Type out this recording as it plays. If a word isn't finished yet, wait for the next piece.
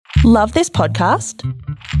Love this podcast?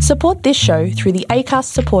 Support this show through the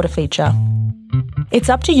Acast supporter feature. It's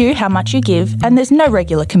up to you how much you give, and there's no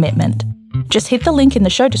regular commitment. Just hit the link in the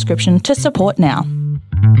show description to support now.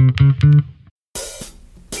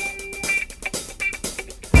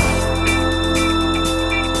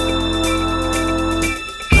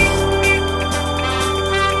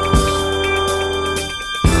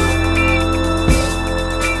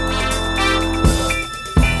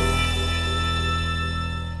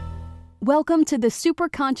 Welcome to the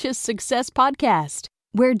Superconscious Success Podcast,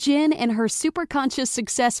 where Jen and her Superconscious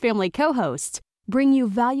Success family co-hosts bring you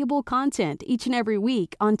valuable content each and every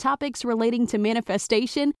week on topics relating to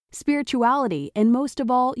manifestation, spirituality, and most of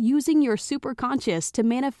all, using your superconscious to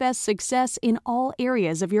manifest success in all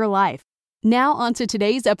areas of your life. Now on to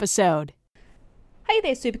today's episode. Hey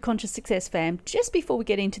there, Superconscious Success fam. Just before we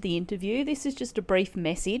get into the interview, this is just a brief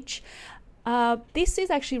message. This is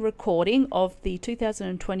actually a recording of the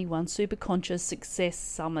 2021 Superconscious Success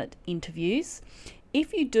Summit interviews.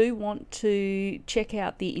 If you do want to check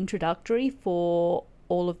out the introductory for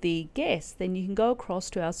all of the guests, then you can go across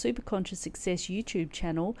to our Superconscious Success YouTube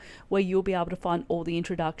channel where you'll be able to find all the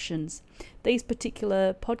introductions. These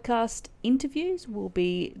particular podcast interviews will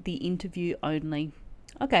be the interview only.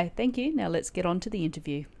 Okay, thank you. Now let's get on to the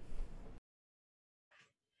interview.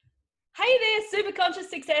 Hey there, Superconscious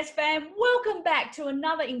Success fam. Welcome back to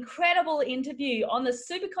another incredible interview on the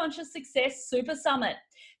Superconscious Success Super Summit.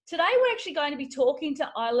 Today we're actually going to be talking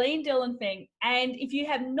to Ilene Dillon, and if you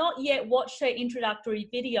have not yet watched her introductory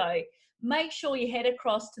video, make sure you head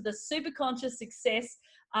across to the Superconscious Success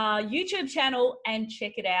YouTube channel and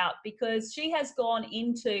check it out, because she has gone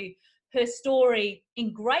into her story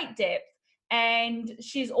in great depth, and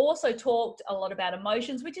she's also talked a lot about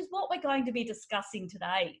emotions, which is what we're going to be discussing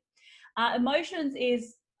today. Emotions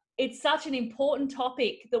it's such an important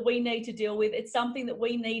topic that we need to deal with. It's something that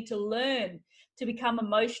we need to learn to become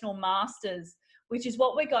emotional masters, which is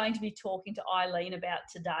what we're going to be talking to Ilene about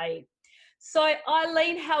today. So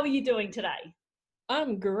Ilene, how are you doing today?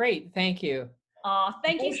 I'm great, thank you.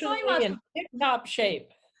 Thank you so much. In tip-top shape.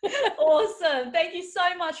 Awesome. Thank you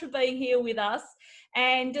so much for being here with us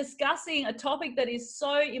and discussing a topic that is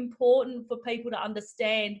so important for people to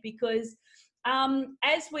understand, because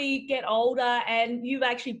as we get older, and you've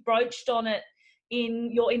actually broached on it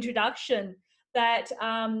in your introduction, that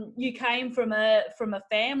you came from a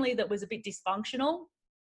family that was a bit dysfunctional,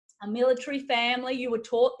 a military family. You were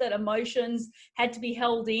taught that emotions had to be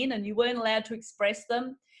held in and you weren't allowed to express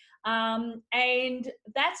them. And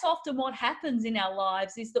that's often what happens in our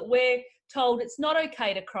lives, is that we're told it's not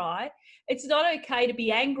okay to cry. It's not okay to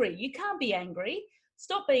be angry. You can't be angry.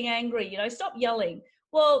 Stop being angry, stop yelling.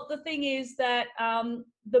 Well, the thing is that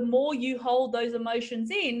the more you hold those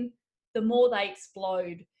emotions in, the more they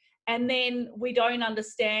explode. And then we don't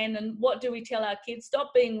understand. And what do we tell our kids?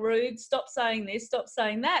 Stop being rude, stop saying this, stop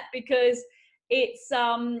saying that, because it's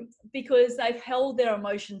because they've held their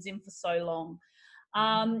emotions in for so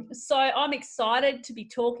long. So I'm excited to be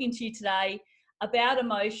talking to you today about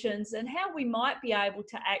emotions and how we might be able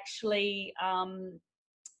to actually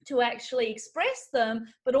express them,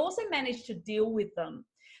 but also manage to deal with them.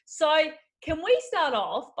 So can we start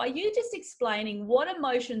off by you just explaining what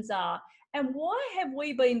emotions are and why have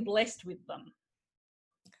we been blessed with them?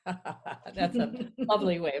 That's a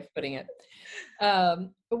lovely way of putting it.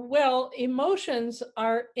 Well, emotions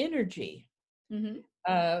are energy. Mm-hmm.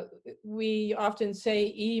 We often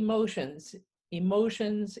say emotions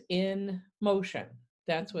in motion.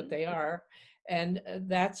 That's what they are. And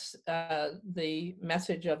that's the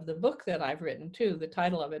message of the book that I've written too. The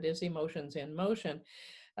title of it is Emotions in Motion,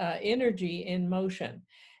 Energy in Motion.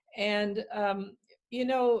 And,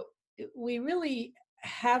 we really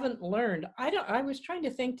haven't learned. I was trying to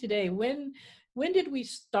think today, when did we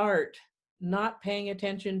start not paying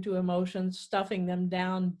attention to emotions, stuffing them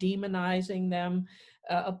down, demonizing them,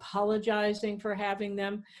 apologizing for having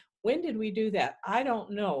them? When did we do that? I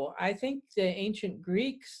don't know. I think the ancient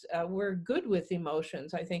Greeks were good with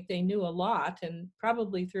emotions. I think they knew a lot, and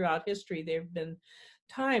probably throughout history there have been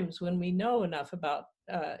times when we know enough about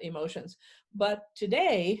emotions. But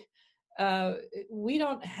today, we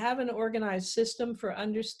don't have an organized system for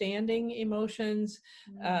understanding emotions,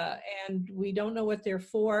 and we don't know what they're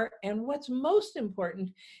for. And what's most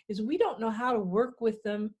important is we don't know how to work with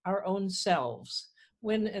them our own selves.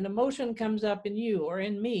 When an emotion comes up in you or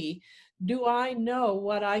in me, do I know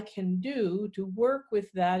what I can do to work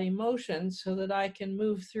with that emotion so that I can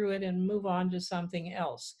move through it and move on to something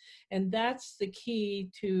else? And that's the key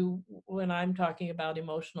to when I'm talking about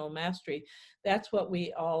emotional mastery. That's what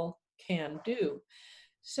we all can do.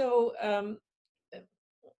 So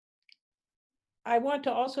I want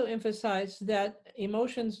to also emphasize that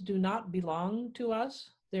emotions do not belong to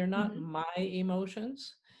us. They're not Mhm. my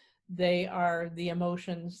emotions. They are the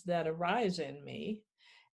emotions that arise in me.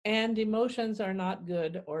 And emotions are not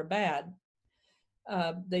good or bad.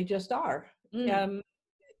 They just are. Mm. Um,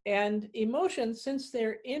 and emotions, since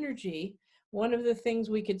they're energy, one of the things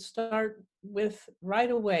we could start with right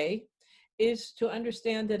away is to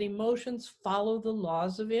understand that emotions follow the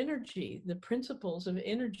laws of energy, the principles of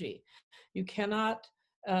energy. You cannot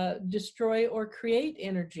destroy or create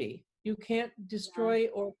energy. You can't Yeah. destroy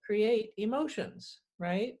or create emotions,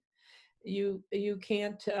 right? You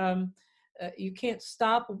can't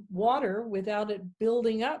stop water without it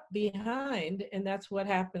building up behind, and that's what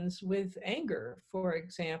happens with anger, for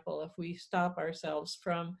example. If we stop ourselves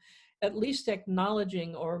from at least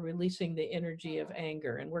acknowledging or releasing the energy of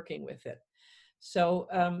anger and working with it. So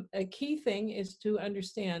a key thing is to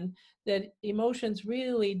understand that emotions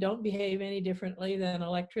really don't behave any differently than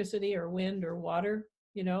electricity or wind or water.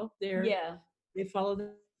 Yeah. They follow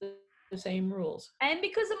the same rules. And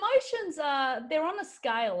because emotions are, they're on a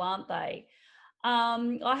scale, aren't they?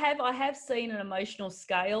 I have seen an emotional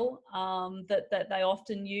scale that they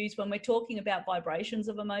often use when we're talking about vibrations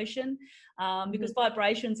of emotion, because Mhm.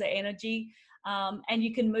 vibrations are energy, and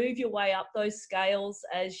you can move your way up those scales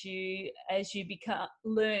as you become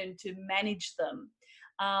learn to manage them.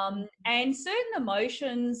 And certain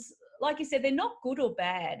emotions, like you said, they're not good or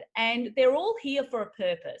bad, and they're all here for a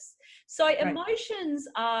purpose. So Right. emotions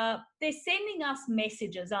are, they're sending us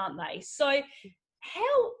messages, aren't they? So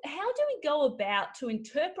how do we go about to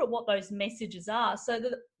interpret what those messages are so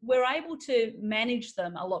that we're able to manage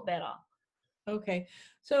them a lot better? Okay,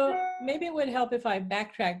 so maybe it would help if I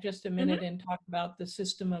backtrack just a Hmm. minute and talk about the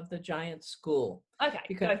system of the giant school, Okay,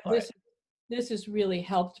 because go for it. this has really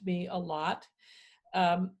helped me a lot,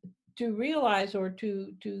 um, to realize or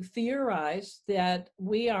to theorize that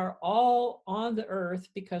we are all on the earth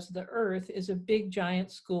because the earth is a big giant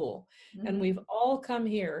school, and Hmm. we've all come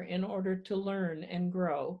here in order to learn and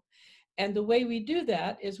grow. And the way we do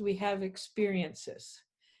that is we have experiences.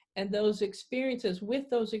 And with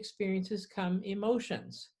those experiences come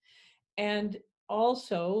emotions. And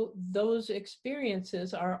also, those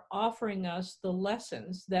experiences are offering us the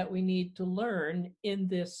lessons that we need to learn in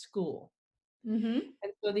this school. Hmm.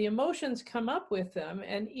 And so the emotions come up with them,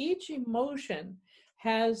 and each emotion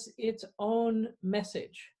has its own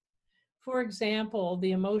message. For example,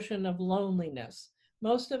 the emotion of loneliness.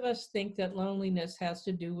 Most of us think that loneliness has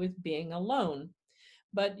to do with being alone,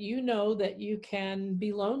 but you know that you can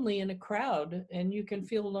be lonely in a crowd and you can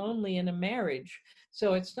feel lonely in a marriage.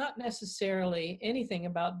 So it's not necessarily anything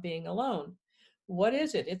about being alone. What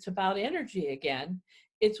is it? It's about energy again.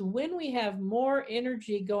 It's when we have more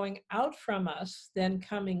energy going out from us than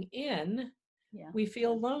coming in, Yeah. we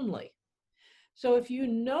feel lonely. So if you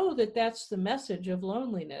know that that's the message of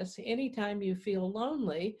loneliness, anytime you feel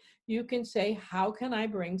lonely, you can say, how can I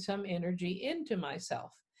bring some energy into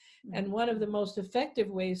myself? Mm. And one of the most effective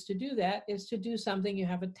ways to do that is to do something you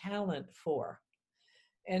have a talent for.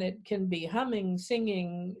 And it can be humming,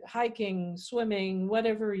 singing, hiking, swimming,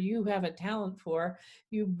 whatever you have a talent for.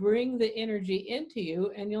 You bring the energy into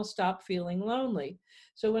you and you'll stop feeling lonely.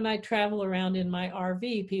 So when I travel around in my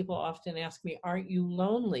RV, people often ask me, aren't you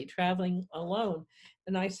lonely traveling alone?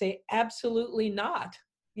 And I say, absolutely not.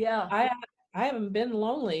 Yeah. I I haven't been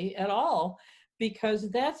lonely at all, because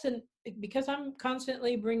because I'm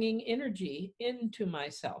constantly bringing energy into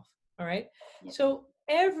myself. All right. Yeah. So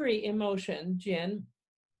every emotion, Jen,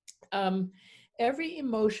 um, every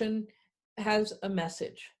emotion has a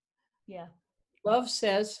message. Yeah. Love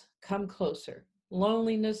says, come closer.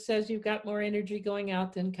 Loneliness says you've got more energy going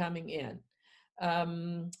out than coming in.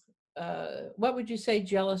 Um, what would you say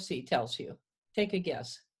jealousy tells you? Take a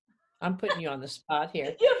guess. I'm putting you on the spot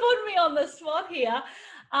here. You put me on the spot here.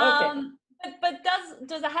 Okay. But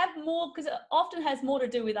does it have more? Because it often has more to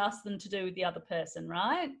do with us than to do with the other person,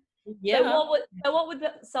 right? So Yeah. what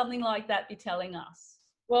would something like that be telling us?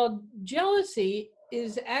 Well, jealousy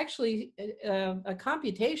is actually a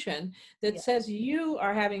computation that Yeah. says you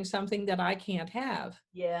are having something that I can't have.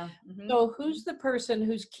 Yeah. Hmm. So who's the person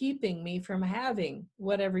who's keeping me from having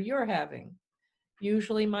whatever you're having?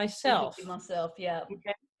 Usually Usually myself. myself. Yeah.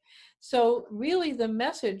 Okay. So really the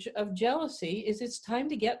message of jealousy is it's time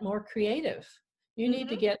to get more creative. You need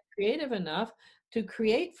to Hmm. get creative enough to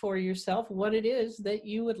create for yourself what it is that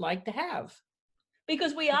you would like to have.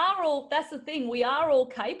 Because we are all, that's the thing, we are all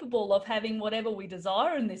capable of having whatever we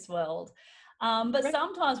desire in this world. But Right.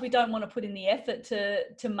 sometimes we don't want to put in the effort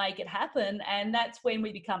to make it happen. And that's when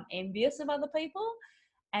we become envious of other people.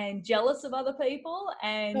 and jealous of other people.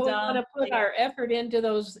 And So we want to put yeah. our effort into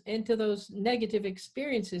those negative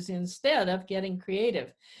experiences instead of getting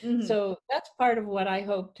creative. Mhm. So that's part of what I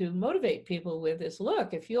hope to motivate people with is,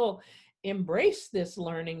 look, if you'll embrace this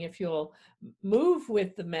learning, if you'll move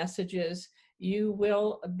with the messages, you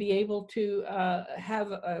will be able to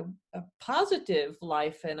have a positive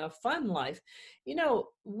life and a fun life. You know,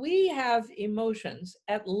 we have emotions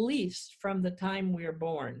at least from the time we're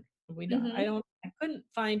born. Mhm. I couldn't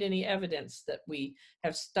find any evidence that we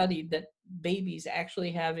have studied that babies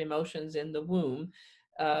actually have emotions in the womb.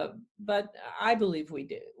 Uh, but I believe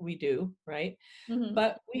we do, right? Mhm.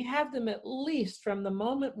 But we have them at least from the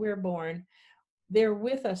moment we're born. They're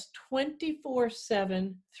with us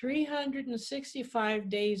 24/7, 365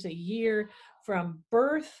 days a year from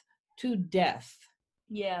birth to death.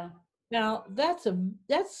 Yeah. Now, that's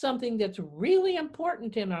something that's really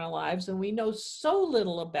important in our lives, and we know so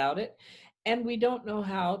little about it, and we don't know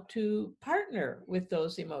how to partner with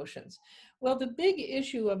those emotions. Well, the big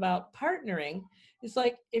issue about partnering is,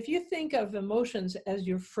 like, if you think of emotions as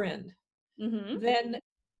your friend, Mhm. then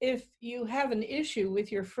if you have an issue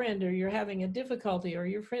with your friend, or you're having a difficulty, or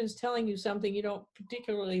your friend's telling you something you don't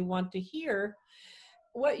particularly want to hear,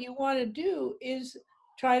 what you want to do is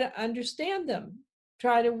try to understand them,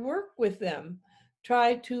 try to work with them,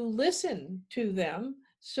 try to listen to them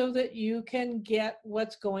so that you can get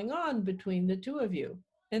what's going on between the two of you.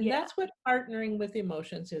 And Yeah. that's what partnering with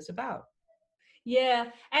emotions is about.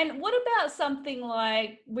 Yeah. And what about something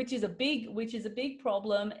like, which is a big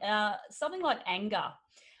problem, something like anger?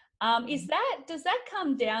 Does that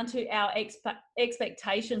come down to our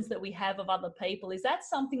expectations that we have of other people? Is that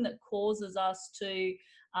something that causes us to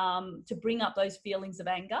bring up those feelings of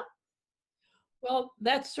anger? Well,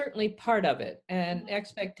 that's certainly part of it, and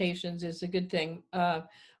expectations is a good thing.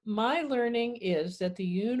 My learning is that the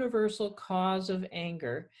universal cause of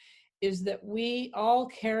anger is that we all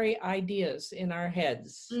carry ideas in our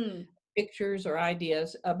heads, Mm, pictures or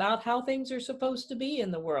ideas about how things are supposed to be in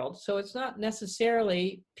the world. So it's not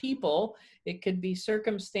necessarily people, it could be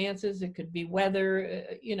circumstances, it could be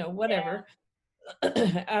weather, yeah. whatever.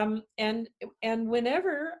 um, and and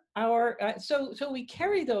whenever so we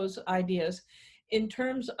carry those ideas in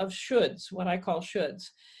terms of shoulds, what I call shoulds.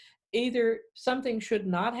 Either something should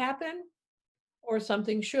not happen or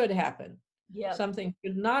something should happen. Yep. Something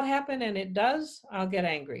should not happen and it does, I'll get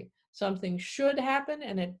angry. Something should happen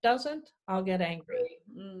and it doesn't, I'll get angry.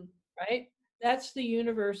 Mm, Right? That's the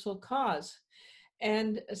universal cause.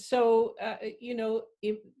 And so,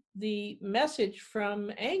 if the message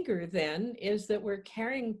from anger then is that we're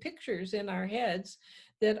carrying pictures in our heads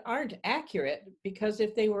that aren't accurate, because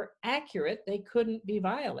if they were accurate, they couldn't be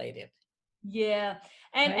violated. yeah.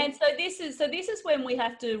 And Right? so this is when we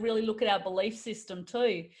have to really look at our belief system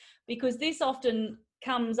too, because this often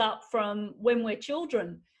comes up from when we're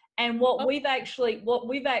children, and Oh, what we've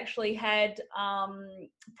actually had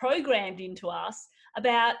programmed into us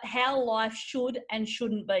about how life should and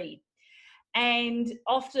shouldn't be. And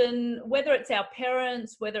often, whether it's our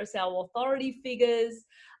parents, whether it's our authority figures,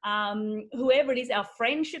 whoever it is, our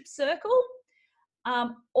friendship circle,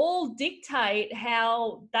 all dictate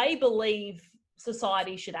how they believe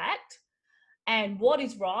society should act and what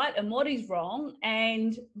is right and what is wrong.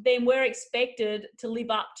 And then we're expected to live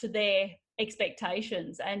up to their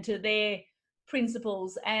expectations and to their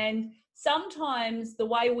principles. And sometimes the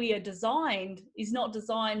way we are designed is not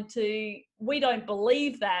designed to, we don't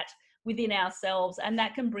believe that within ourselves. And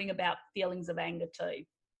that can bring about feelings of anger too.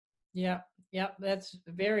 yeah, yeah, that's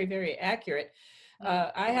very, very accurate.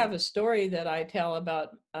 Mm. I have a story that I tell about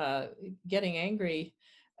getting angry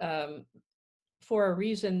um, for a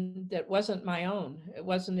reason that wasn't my own. It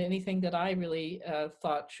wasn't anything that I really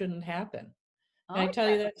thought shouldn't happen. Can I tell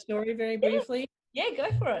Okay. you that story very Yeah. briefly? Yeah,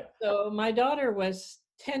 go for it. So my daughter was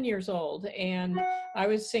 10 years old, and I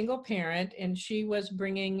was single parent, and she was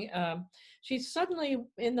bringing, she suddenly,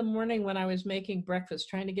 in the morning when I was making breakfast,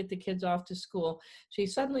 trying to get the kids off to school, she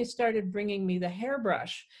suddenly started bringing me the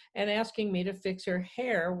hairbrush and asking me to fix her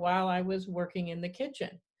hair while I was working in the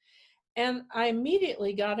kitchen. And I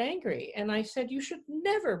immediately got angry, and I said, "You should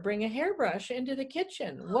never bring a hairbrush into the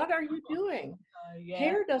kitchen. What are you doing? Oh, yeah.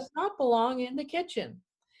 Hair does not belong in the kitchen."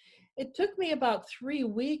 It took me about 3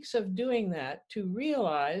 weeks of doing that to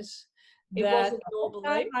realize It that wasn't the your whole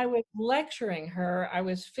time belief. I was lecturing her, I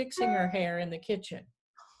was fixing her hair in the kitchen.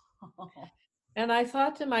 And I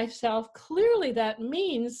thought to myself, clearly that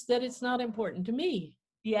means that it's not important to me,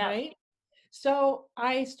 Yeah. right? So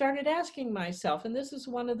I started asking myself, and this is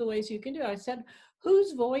one of the ways you can do it. I said,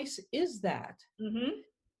 whose voice is that? Mm-hmm.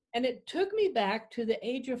 And it took me back to the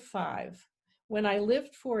age of 5, when I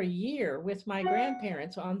lived for a year with my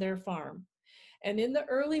grandparents on their farm. And in the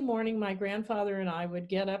early morning, my grandfather and I would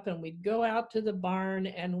get up and we'd go out to the barn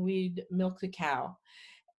and we'd milk the cow.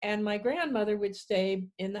 And my grandmother would stay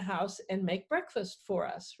in the house and make breakfast for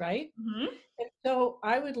us, right? Mm-hmm. And so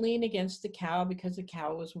I would lean against the cow because the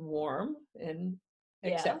cow was warm and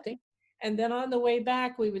accepting. And then on the way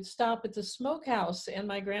back, we would stop at the smokehouse and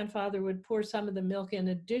my grandfather would pour some of the milk in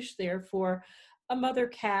a dish there for a mother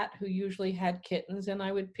cat who usually had kittens, and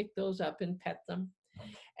I would pick those up and pet them.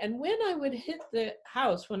 And when I would hit the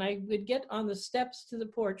house, when I would get on the steps to the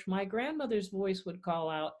porch, my grandmother's voice would call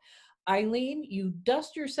out, "Eileen, you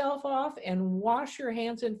dust yourself off and wash your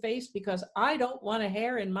hands and face because I don't want a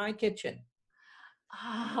hair in my kitchen."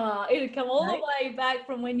 It'd come all Right? the way back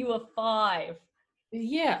from when you were 5.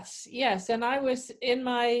 Yes, yes. And I was in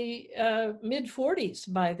my mid 40s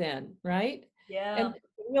by then, right? Yeah. And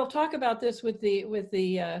we'll talk about this with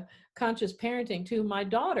the conscious parenting too. My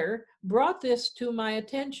daughter brought this to my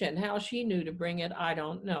attention. How she knew to bring it, I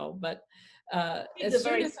don't know. But Kids as are soon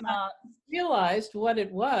very as smart. I realized what it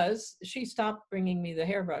was, she stopped bringing me the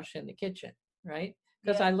hairbrush in the kitchen, right?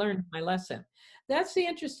 Because Yeah. I learned my lesson. That's the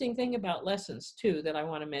interesting thing about lessons too that I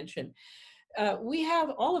want to mention.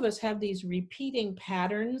 All of us have these repeating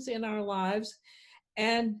patterns in our lives,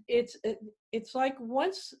 and it's like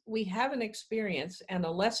once we have an experience and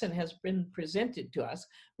a lesson has been presented to us,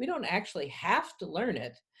 we don't actually have to learn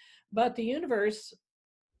it, but the universe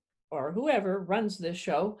or whoever runs this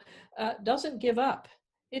show doesn't give up.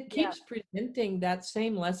 It Yeah. keeps presenting that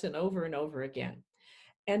same lesson over and over again,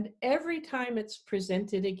 and every time it's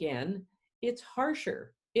presented again, it's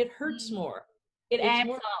harsher, it hurts more, It it's amps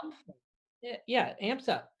more, up. yeah, it amps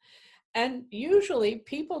up. And usually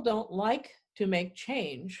people don't like to make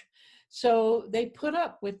change. So they put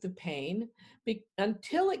up with the pain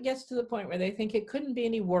until it gets to the point where they think it couldn't be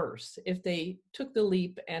any worse if they took the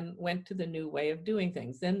leap and went to the new way of doing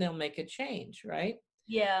things. Then they'll make a change, right?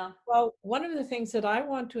 Yeah. Well, one of the things that I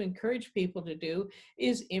want to encourage people to do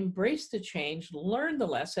is embrace the change, learn the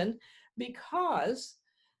lesson, because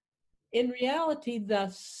in reality, the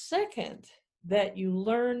second that you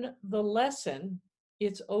learn the lesson,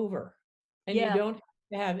 it's over. And you Yeah. don't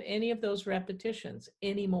have any of those repetitions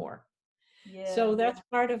anymore. Yeah. So that's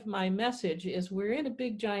part of my message is we're in a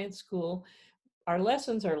big giant school. Our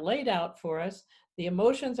lessons are laid out for us. The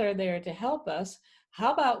emotions are there to help us.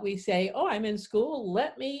 How about we say, "Oh, I'm in school.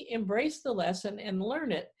 Let me embrace the lesson and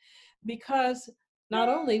learn it." Because not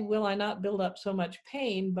only will I not build up so much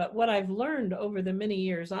pain, but what I've learned over the many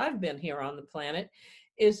years I've been here on the planet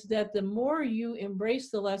is that the more you embrace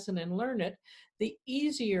the lesson and learn it, the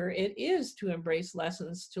easier it is to embrace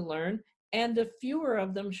lessons to learn, and the fewer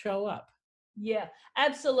of them show up. Yeah,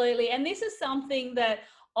 absolutely. And this is something that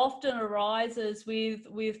often arises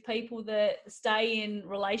with people that stay in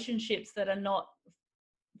relationships that are not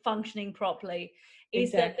functioning properly,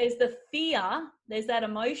 is that Exactly. there's the fear, there's that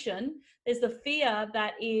emotion, there's the fear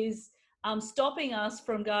that is stopping us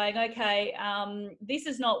from going, okay, this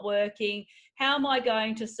is not working. How am I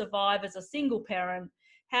going to survive as a single parent?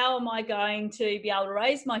 How am I going to be able to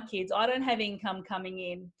raise my kids? I don't have income coming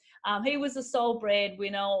in. He was the sole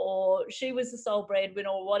breadwinner, or she was the sole breadwinner,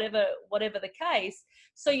 or whatever the case.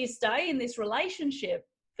 So you stay in this relationship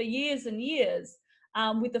for years and years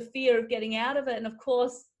with the fear of getting out of it. And of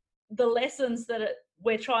course, the lessons that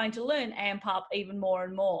we're trying to learn amp up even more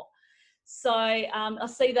and more. So I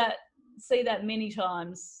see that many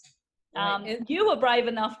times. Right. You were brave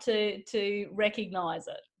enough to recognize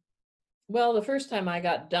it. Well, the first time I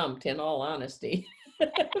got dumped, in all honesty.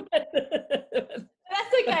 That's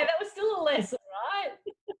okay. That was still a lesson,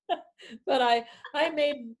 right? But I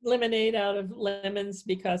made lemonade out of lemons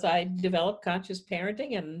because I developed conscious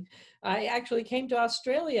parenting, and I actually came to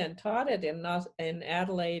Australia and taught it in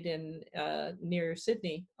Adelaide and near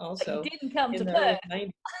Sydney But you also didn't come to in the Perth. early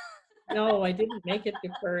 90s. No, I didn't make it to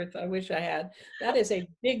Perth. I wish I had. That is a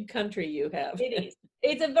big country you have. It is.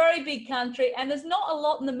 It's a very big country, and there's not a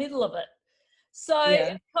lot in the middle of it. So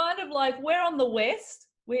Yeah. it's kind of like we're on the west,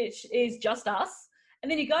 which is just us. And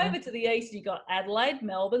then you go over to the east, you got Adelaide,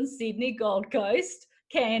 Melbourne, Sydney, Gold Coast,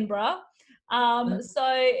 Canberra. So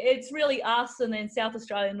it's really us, and then South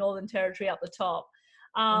Australia, Northern Territory up the top.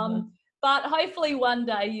 But hopefully one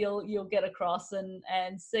day you'll get across and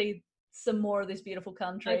see some more of this beautiful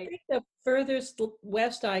country. I think the furthest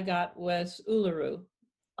west I got was Uluru.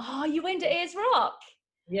 Oh, you went to Ayers Rock.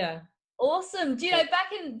 Yeah. Awesome. Do you know,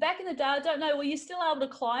 back in the day, I don't know, were you still able to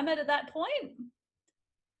climb it at that point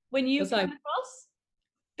when you came across?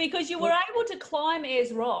 Because you were able to climb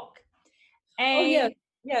Ayers Rock. And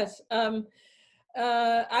yes. I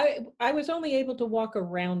was only able to walk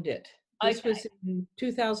around it. This Okay. was in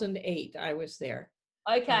 2008. I was there.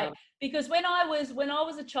 Okay. Because when I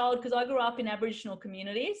was a child, because I grew up in Aboriginal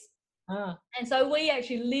communities, Ah, and so we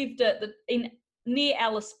actually lived near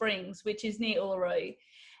Alice Springs, which is near Uluru. right.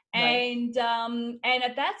 And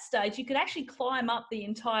at that stage, you could actually climb up the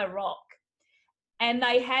entire rock. And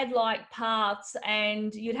they had like paths,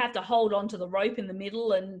 and you'd have to hold onto the rope in the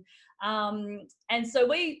middle. And so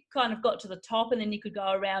we kind of got to the top, and then you could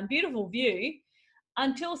go around. Beautiful view,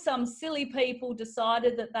 until some silly people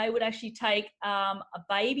decided that they would actually take a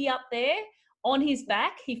baby up there on his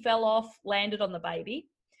back. He fell off, landed on the baby.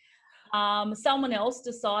 Someone else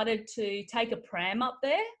decided to take a pram up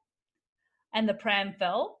there, and the pram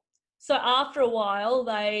fell. So after a while,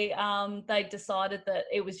 they decided that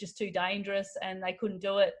it was just too dangerous and they couldn't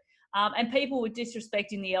do it. And people were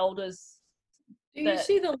disrespecting the elders. Do you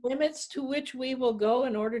see the limits to which we will go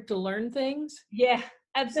in order to learn things? Yeah,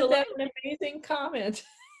 absolutely. That's an amazing comment.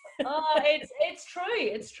 Oh, it's true.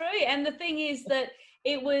 It's true. And the thing is that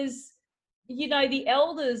it was, the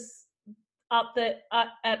elders up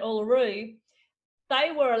at Uluru,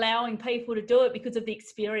 they were allowing people to do it because of the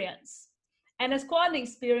experience. And it's quite an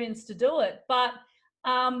experience to do it. But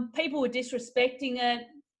people were disrespecting it,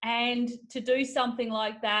 and to do something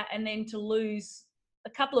like that and then to lose a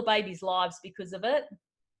couple of babies' lives because of it.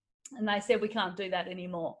 And they said, we can't do that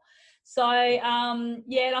anymore. So, and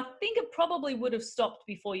I think it probably would have stopped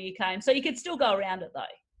before you came. So you could still go around it, though.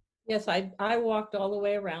 Yes, I walked all the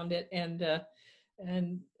way around it, and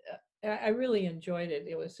I really enjoyed it.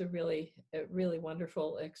 It was a really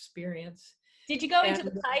wonderful experience. Did you go into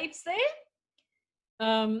the caves there?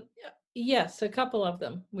 Yes, a couple of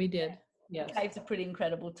them we did. Yes. The caves are pretty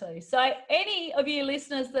incredible too. So any of you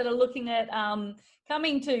listeners that are looking at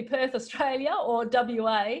coming to Perth, Australia or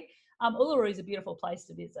WA, Uluru is a beautiful place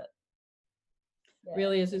to visit. Yeah.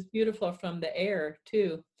 Really is. It's beautiful from the air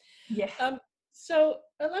too. Yeah. So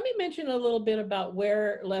let me mention a little bit about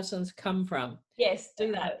where lessons come from. Yes,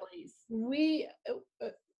 do that, please. We,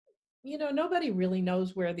 nobody really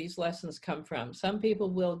knows where these lessons come from. Some people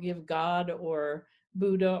will give God or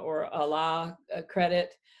Buddha or Allah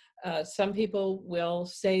credit. Some people will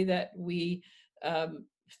say that we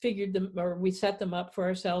figured them, or we set them up for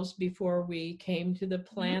ourselves before we came to the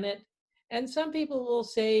planet. Mm-hmm. And some people will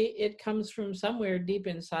say it comes from somewhere deep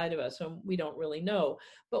inside of us, and we don't really know.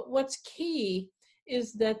 But what's key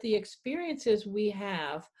is that the experiences we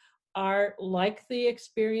have are like the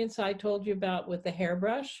experience I told you about with the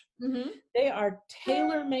hairbrush. Mm-hmm. They are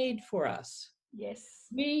tailor-made for us. Yes.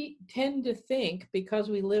 We tend to think, because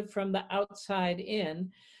we live from the outside in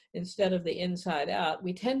instead of the inside out,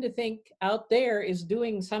 we tend to think out there is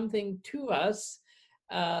doing something to us,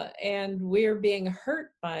 and we're being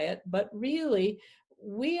hurt by it, but really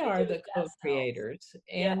we are the co-creators.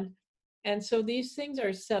 And so these things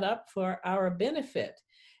are set up for our benefit.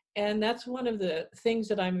 And that's one of the things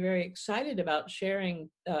that I'm very excited about sharing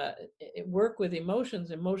work with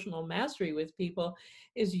emotions, emotional mastery with people,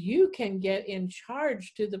 is you can get in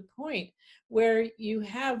charge to the point where you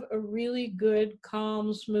have a really good,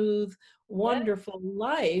 calm, smooth, wonderful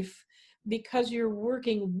life, because you're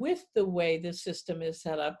working with the way the system is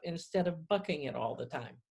set up instead of bucking it all the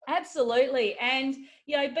time. Absolutely. And,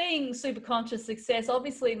 being superconscious success,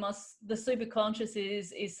 obviously the superconscious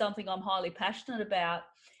is something I'm highly passionate about.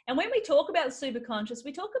 And when we talk about the superconscious,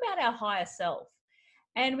 we talk about our higher self,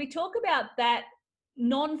 and we talk about that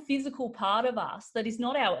non-physical part of us that is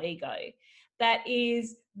not our ego, that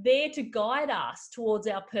is there to guide us towards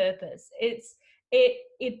our purpose.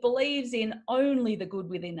 It believes in only the good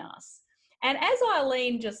within us. And as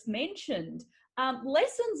Ilene just mentioned,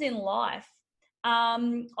 lessons in life,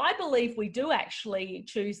 I believe we do actually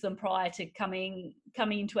choose them prior to coming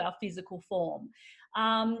into our physical form.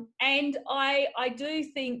 And I do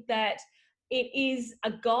think that it is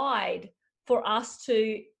a guide for us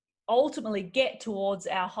to ultimately get towards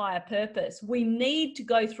our higher purpose. We need to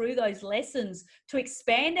go through those lessons to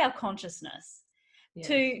expand our consciousness, yes,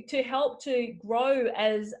 to help to grow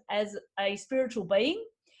as a spiritual being,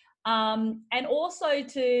 and also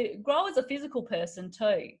to grow as a physical person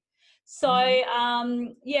too. So,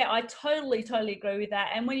 I totally agree with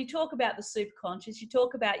that. And when you talk about the superconscious, you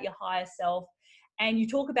talk about your higher self, and you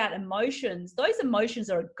talk about emotions. Those emotions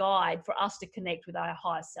are a guide for us to connect with our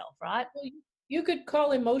higher self, right? Well, you could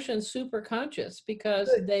call emotions superconscious, because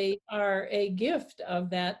they are a gift of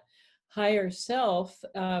that higher self.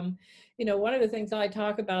 One of the things I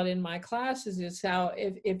talk about in my classes is how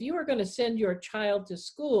if you were going to send your child to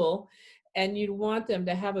school and you'd want them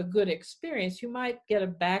to have a good experience, you might get a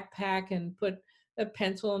backpack and put a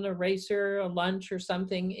pencil, an eraser, a lunch or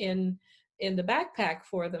something in the backpack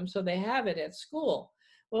for them so they have it at school.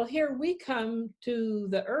 Well, here we come to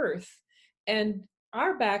the earth, and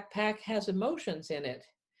our backpack has emotions in it.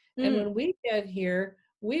 And Mm. when we get here,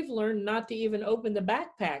 we've learned not to even open the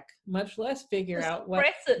backpack, much less figure To out what.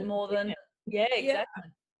 suppress it more than, yeah, Yeah,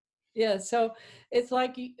 exactly. yeah. So it's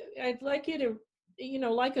like I'd like you to,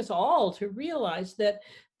 like us all to realize that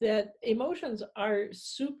emotions are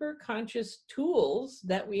super conscious tools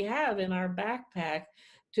that we have in our backpack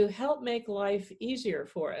to help make life easier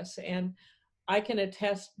for us. And I can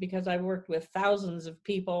attest, because I've worked with thousands of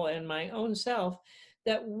people and my own self,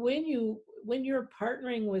 that when you're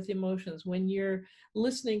partnering with emotions, when you're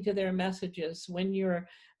listening to their messages, when you're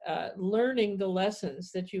learning the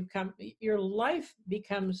lessons that you've come, your life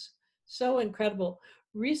becomes so incredible.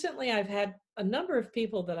 Recently, I've had a number of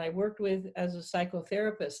people that I worked with as a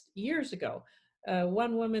psychotherapist years ago.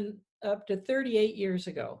 One woman up to 38 years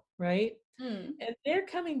ago, right? Mm. And they're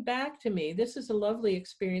coming back to me. This is a lovely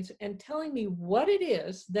experience, and telling me what it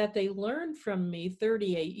is that they learned from me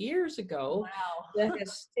 38 years ago that Wow.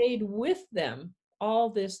 has stayed with them all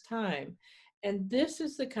this time. And this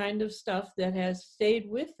is the kind of stuff that has stayed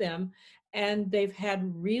with them. And they've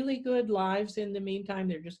had really good lives in the meantime.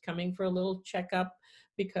 They're just coming for a little checkup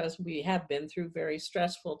because we have been through very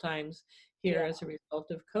stressful times here Yeah. as a result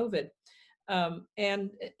of COVID.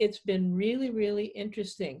 And it's been really, really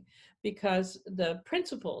interesting, because the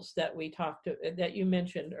principles that you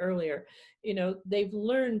mentioned earlier, they've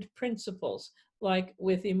learned principles like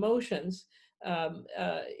with emotions.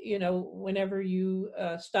 Whenever you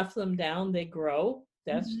stuff them down, they grow.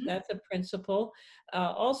 That's Mhm. that's a principle.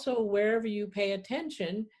 Also, wherever you pay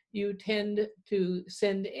attention, you tend to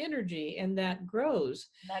send energy, and that grows.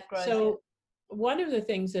 That grows, yeah. So, one of the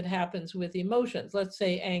things that happens with emotions, let's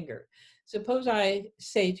say anger. Suppose I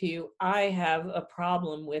say to you, I have a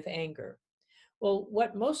problem with anger. Well,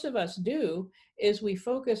 what most of us do is we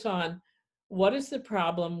focus on what is the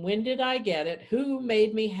problem, when did I get it, who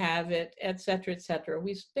made me have it, et cetera, et cetera.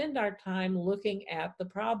 We spend our time looking at the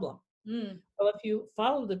problem. Mm. Well, if you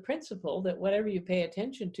follow the principle that whatever you pay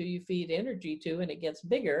attention to, you feed energy to, and it gets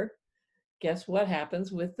bigger, guess what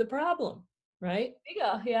happens with the problem, right?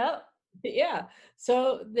 Bigger, yeah. Yeah.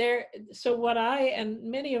 So what I and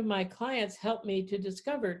many of my clients help me to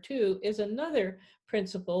discover too is another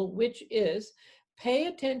principle, which is pay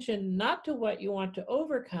attention not to what you want to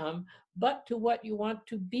overcome, but to what you want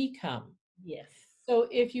to become. Yes. So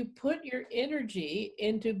if you put your energy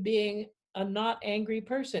into being a not angry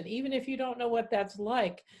person, even if you don't know what that's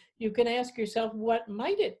like, you can ask yourself, what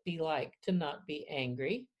might it be like to not be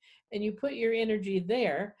angry? And you put your energy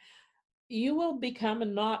there, you will become a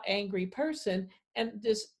not angry person, and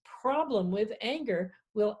this problem with anger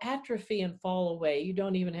will atrophy and fall away. You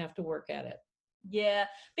don't even have to work at it. Yeah,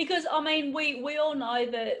 because I mean, we all know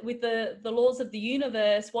that with the laws of the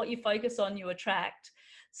universe, what you focus on, you attract.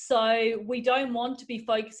 So we don't want to be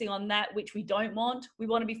focusing on that which we don't want. We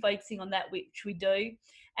want to be focusing on that which we do.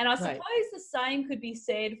 And I Right. suppose the same could be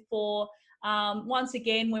said for once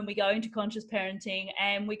again when we go into conscious parenting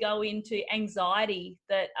and we go into anxiety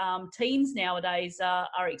that teens nowadays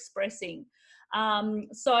are expressing.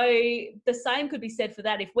 So the same could be said for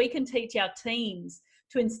that. If we can teach our teens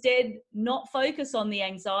to instead not focus on the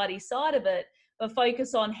anxiety side of it, but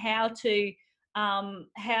focus on how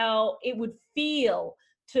it would feel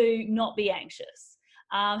to not be anxious,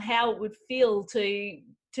 how it would feel to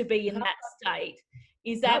be in How, that state.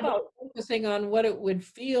 Is how that about what? focusing on what it would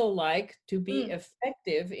feel like to be Mm,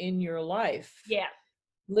 effective in your life, yeah,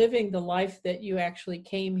 living the life that you actually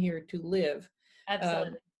came here to live? Um,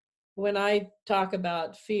 absolutely. when I talk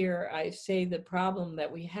about fear, I say the problem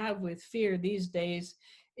that we have with fear these days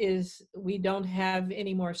is we don't have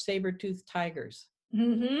any more saber-toothed tigers.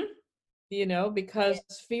 Mm-hmm. Yeah, Because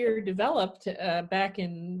fear developed back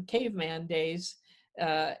in caveman days.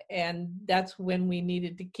 And that's when we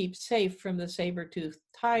needed to keep safe from the saber-toothed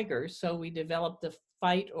tiger. So we developed the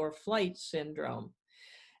fight or flight syndrome.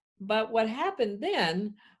 But what happened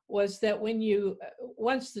then was that when you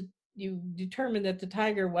determined that the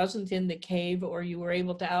tiger wasn't in the cave, or you were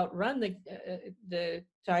able to outrun the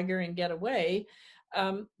tiger and get away,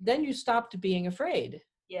 then you stopped being afraid.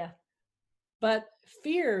 yeah. But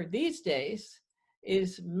fear these days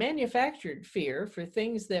is manufactured fear for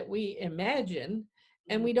things that we imagine,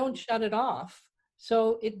 and Mm. we don't shut it off.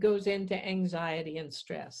 So it goes into anxiety and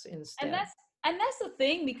stress and instead. that's and that's the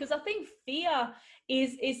thing, because I think fear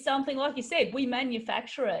is something, like you said, we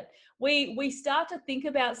manufacture it. We start to think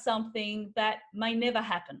about something that may never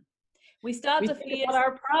happen. We start We to think fear. about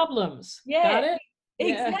our problems. Yeah, Got it? Yeah.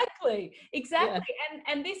 exactly, Yeah. exactly.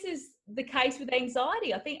 And this is the case with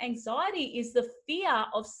anxiety. I think anxiety is the fear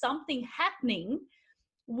of something happening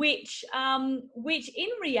which in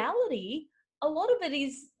reality, a lot of it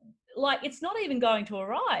is like, it's not even going to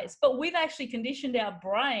arise, but we've actually conditioned our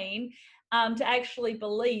brain to actually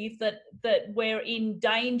believe that we're in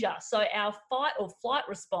danger. So our fight or flight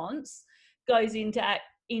response goes into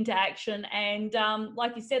action. And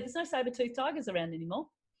like you said, there's no saber-toothed tigers around anymore.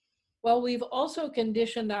 Well, we've also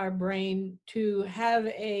conditioned our brain to have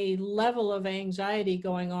a level of anxiety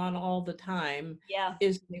going on all the time. Yeah.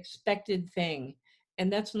 Is an expected thing.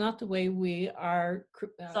 And that's not the way we are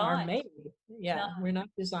made. Yeah, No. We're not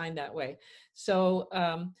designed that way. So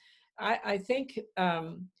I think,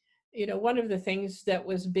 one of the things that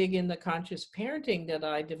was big in the conscious parenting that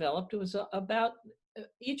I developed was about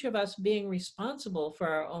each of us being responsible for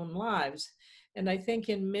our own lives. And I think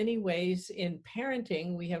in many ways in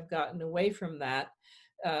parenting, we have gotten away from that.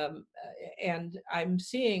 And I'm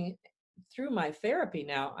seeing through my therapy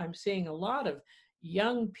now, I'm seeing a lot of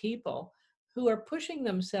young people who are pushing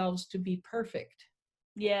themselves to be perfect.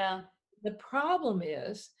 Yeah. The problem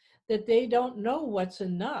is that they don't know what's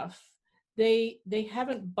enough. They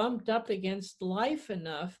haven't bumped up against life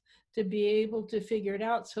enough to be able to figure it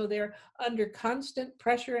out. So they're under constant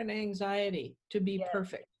pressure and anxiety to be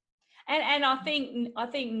perfect. And I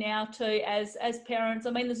think now too, as parents,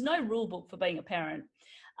 I mean, there's no rule book for being a parent,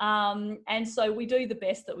 and so we do the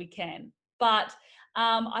best that we can. But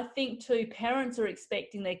I think too, parents are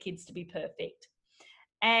expecting their kids to be perfect,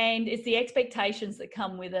 and it's the expectations that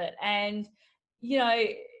come with it. And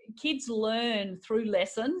kids learn through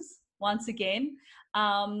lessons once again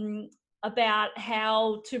about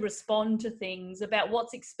how to respond to things, about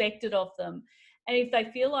what's expected of them. And if they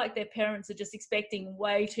feel like their parents are just expecting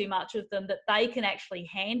way too much of them that they can actually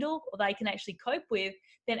handle or they can actually cope with,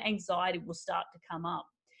 then anxiety will start to come up.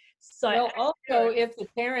 So well, also, if the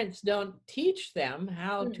parents don't teach them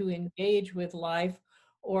how to engage with life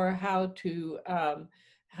or how to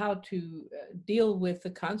deal with the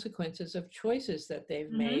consequences of choices that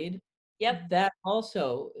they've made, that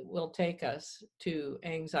also will take us to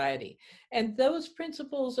anxiety. And those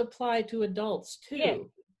principles apply to adults too.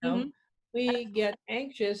 We get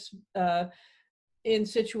anxious in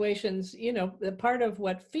situations, the part of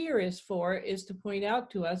what fear is for is to point out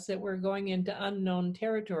to us that we're going into unknown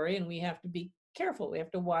territory and we have to be careful. We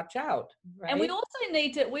have to watch out, right? And we also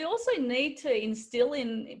need to instill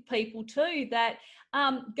in people too that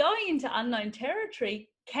going into unknown territory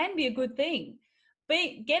can be a good thing.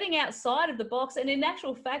 Getting outside of the box, and in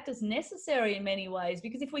actual fact is necessary in many ways,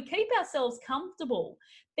 because if we keep ourselves comfortable,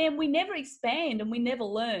 then we never expand and we never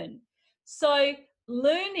learn. So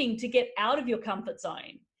learning to get out of your comfort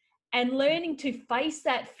zone and learning to face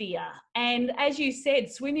that fear. And as you said,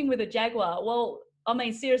 swimming with a jaguar. Well, I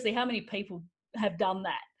mean, seriously, how many people have done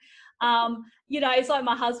that? It's like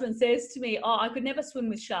my husband says to me, I could never swim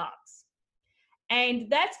with sharks. And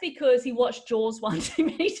that's because he watched Jaws one too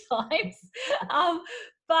many times.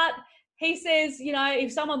 But he says,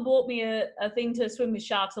 if someone bought me a thing to swim with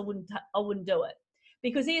sharks, I wouldn't do it,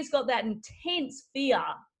 because he has got that intense fear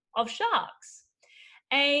of sharks.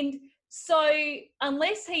 And so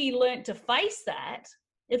unless he learnt to face that,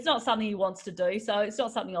 it's not something he wants to do. So it's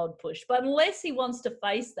not something I would push. But unless he wants to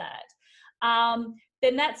face that,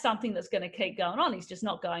 then that's something that's going to keep going on. He's just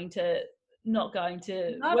not going to Not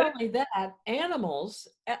only that, animals,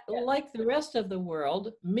 like the rest of the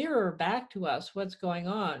world, mirror back to us what's going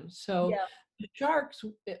on. So the sharks,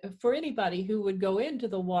 for anybody who would go into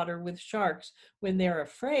the water with sharks when they're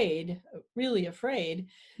afraid, really afraid,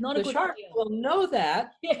 the shark will know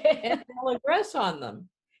that and they'll aggress on them.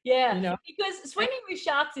 Because swimming with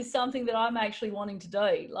sharks is something that I'm actually wanting to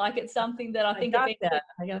do. Like, it's something that I think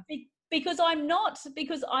because I'm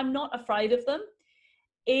not afraid of them.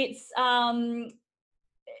 It's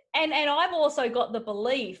and I've also got the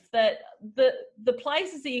belief that the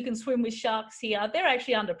places that you can swim with sharks here, they're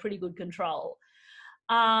actually under pretty good control.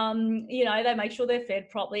 They make sure they're fed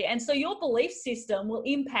properly, and so your belief system will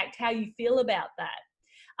impact how you feel about that.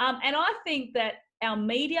 And I think that our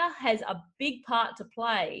media has a big part to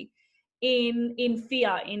play in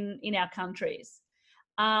fear in our countries.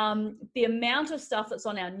 The amount of stuff that's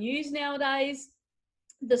on our news nowadays,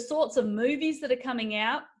 the sorts of movies that are coming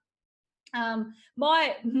out.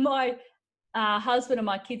 My husband and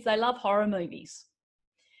my kids, they love horror movies.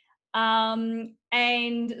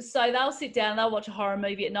 And so they'll sit down, they'll watch a horror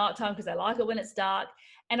movie at night time because they like it when it's dark.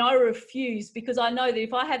 And I refuse, because I know that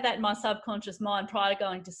if I have that in my subconscious mind prior to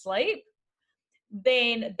going to sleep,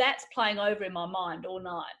 then that's playing over in my mind all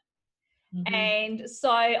night. And so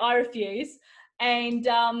I refuse. And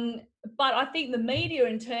but I think the media,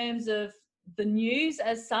 in terms of the news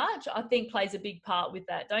as such, I think plays a big part with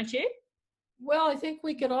that, don't you? Well, I think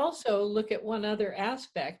we could also look at one other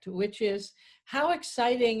aspect, which is how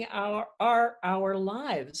exciting are our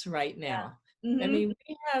lives right now. Yeah. I mean,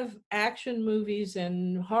 we have action movies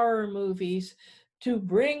and horror movies to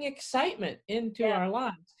bring excitement into Yeah. our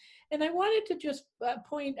lives. And I wanted to just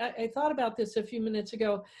point, I thought about this a few minutes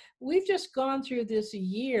ago. We've just gone through this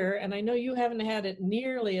year, and I know you haven't had it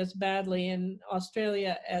nearly as badly in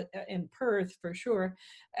Australia, in Perth for sure,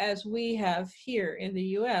 as we have here in the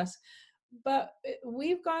US, but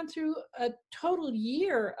we've gone through a total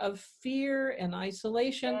year of fear and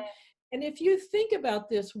isolation. And if you think about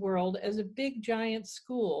this world as a big giant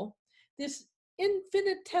school, this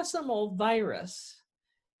infinitesimal virus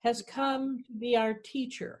has come to be our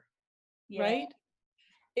teacher, Yeah. right?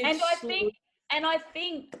 And It's I slow. think and I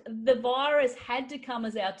think the virus had to come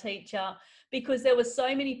as our teacher because there were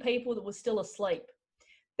so many people that were still asleep.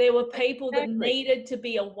 There were people that Exactly. needed to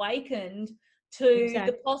be awakened to the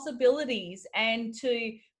Exactly. possibilities and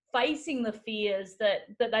to facing the fears that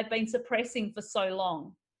they've been suppressing for so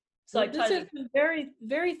long. So Well, this is totally. the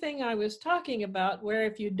very thing I was talking about, where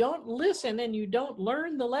if you don't listen and you don't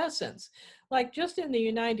learn the lessons, like just in the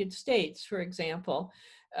United States, for example,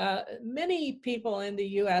 many people in the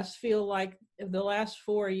US feel like the last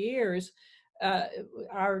 4 years, uh,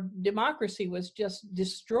 our democracy was just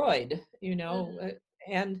destroyed,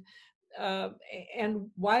 and uh, and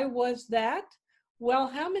why was that? Well,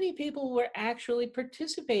 how many people were actually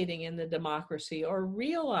participating in the democracy or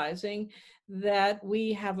realizing that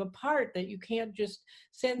we have a part, that you can't just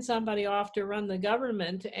send somebody off to run the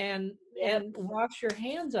government Yep, and wash your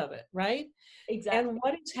hands of it, right? exactly. And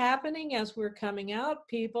what is happening as we're coming out,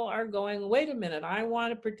 people are going, wait a minute, I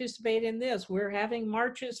want to participate in this. We're having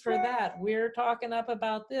marches for that. We're talking up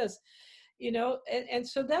about this, and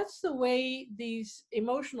so that's the way these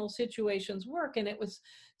emotional situations work. And it was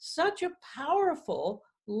such a powerful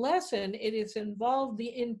lesson. It has involved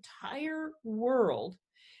the entire world.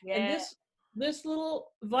 And Yeah, this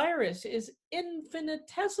little virus is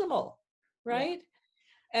infinitesimal, yeah. right?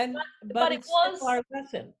 But But it it's still was, our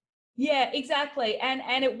lesson. yeah, exactly.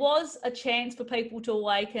 And it was a chance for people to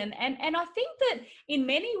awaken. And I think that in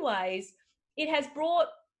many ways it has brought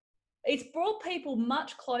it's brought people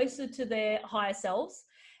much closer to their higher selves.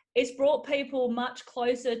 It's brought people much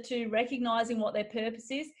closer to recognizing what their purpose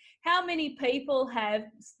is. How many people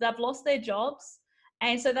they've lost their jobs,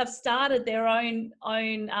 and so they've started their own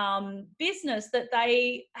business that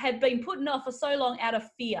they had been putting off for so long out of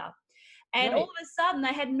fear, and all Right, of a sudden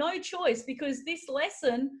they had no choice because this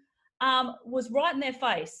lesson was right in their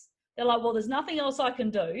face. They're like, well, there's nothing else I can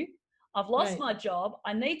do. I've lost right, my job.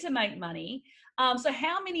 I need to make money. So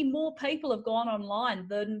how many more people have gone online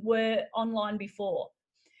than were online before?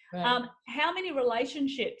 right. How many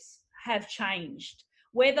relationships have changed?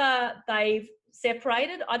 Whether they've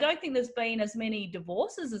separated, I don't think there's been as many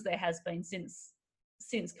divorces as there has been since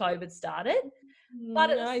COVID started. But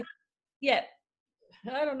Mm, it's, yeah,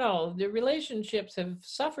 I don't know. The relationships have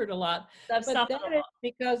suffered a lot, they've but suffered that a is lot.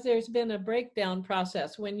 because there's been a breakdown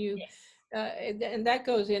process Yes. and that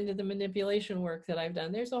goes into the manipulation work that I've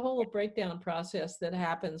done. There's a whole breakdown process that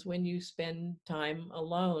happens when you spend time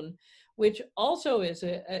alone, which also is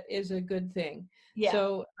a good thing. Yeah.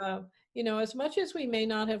 So, as much as we may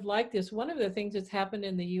not have liked this, one of the things that's happened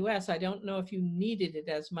in the U.S., I don't know if you needed it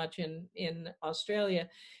as much in Australia,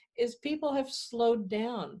 is people have slowed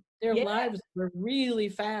down. Their Yeah, lives were really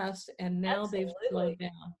fast, and now they've absolutely. slowed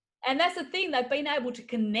down. And that's the thing, they've been able to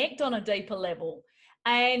connect on a deeper level.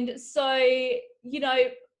 And so,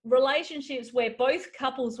 relationships where both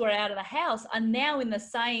couples were out of the house are now in the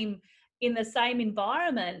same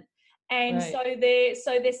environment. And Right. so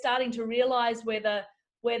they're starting to realize whether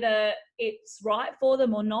it's right for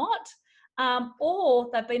them or not. Or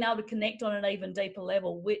they've been able to connect on an even deeper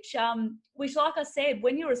level, which, like I said,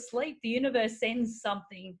 when you're asleep, the universe sends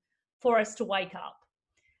something for us to wake up.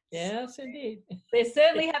 Yes, indeed. There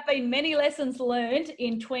certainly have been many lessons learned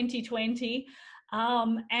in 2020,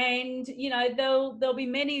 and there'll be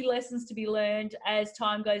many lessons to be learned as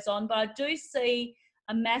time goes on. But I do see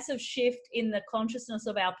a massive shift in the consciousness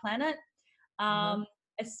of our planet, Uh-huh.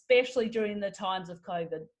 especially during the times of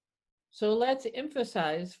COVID. So let's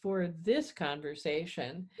emphasize for this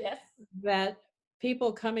conversation Yes, that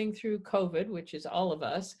people coming through COVID, which is all of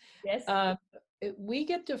us, yes, uh, we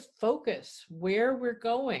get to focus where we're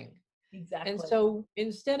going. And exactly. so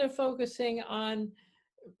instead of focusing on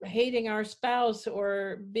hating our spouse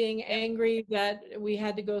or being Yep, angry that we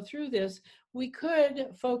had to go through this, we could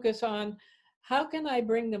focus on how can I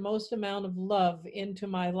bring the most amount of love into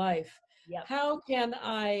my life? yep, How can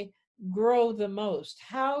I grow the most?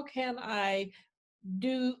 How can I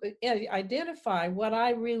identify what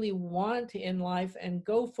I really want in life and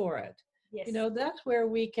go for it. Yes. That's where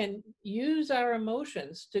we can use our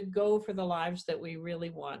emotions to go for the lives that we really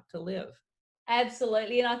want to live.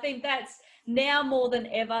 Absolutely. And I think that's now more than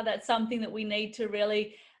ever, that's something that we need to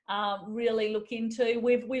really look into.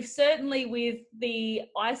 We've certainly, with the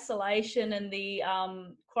isolation and the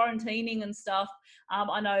quarantining and stuff,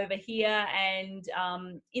 I know over here and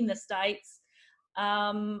in the States,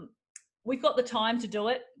 we've got the time to do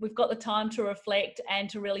it. We've got the time to reflect and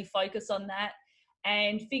to really focus on that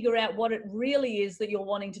and figure out what it really is that you're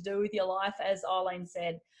wanting to do with your life, as Ilene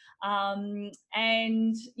said.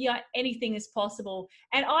 And anything is possible.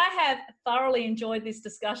 And I have thoroughly enjoyed this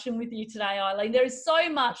discussion with you today, Ilene. There is so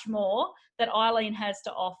much more that Ilene has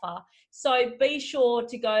to offer. So be sure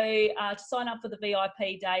to go to sign up for the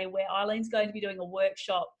VIP day, where Ilene's going to be doing a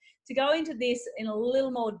workshop to go into this in a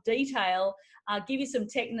little more detail, give you some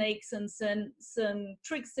techniques and some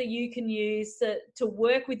tricks that you can use to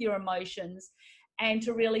work with your emotions and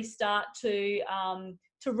to really start to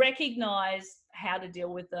recognize how to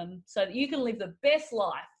deal with them so that you can live the best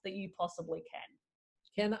life that you possibly can.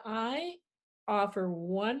 Can I offer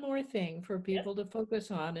one more thing for people to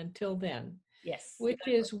focus on until then? Yes. Which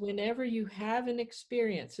is, whenever you have an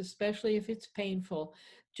experience, especially if it's painful,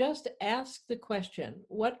 just ask the question,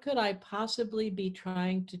 what could I possibly be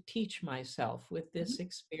trying to teach myself with this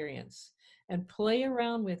experience? And play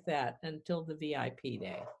around with that until the VIP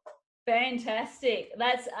day. Fantastic.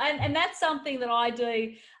 That's something that I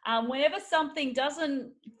do whenever something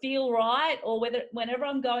doesn't feel right, or whenever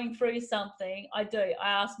I'm going through something, I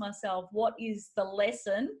ask myself, what is the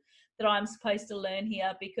lesson that I'm supposed to learn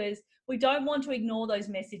here? Because we don't want to ignore those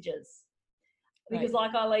messages, because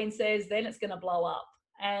like Ilene says, then it's going to blow up,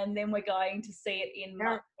 and then we're going to see it in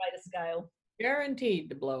much greater scale. Guaranteed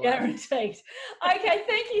to blow up. Guaranteed. Okay,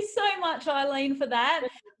 thank you so much, Ilene, for that.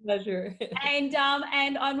 Pleasure. And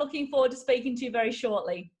I'm looking forward to speaking to you very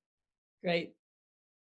shortly. Great.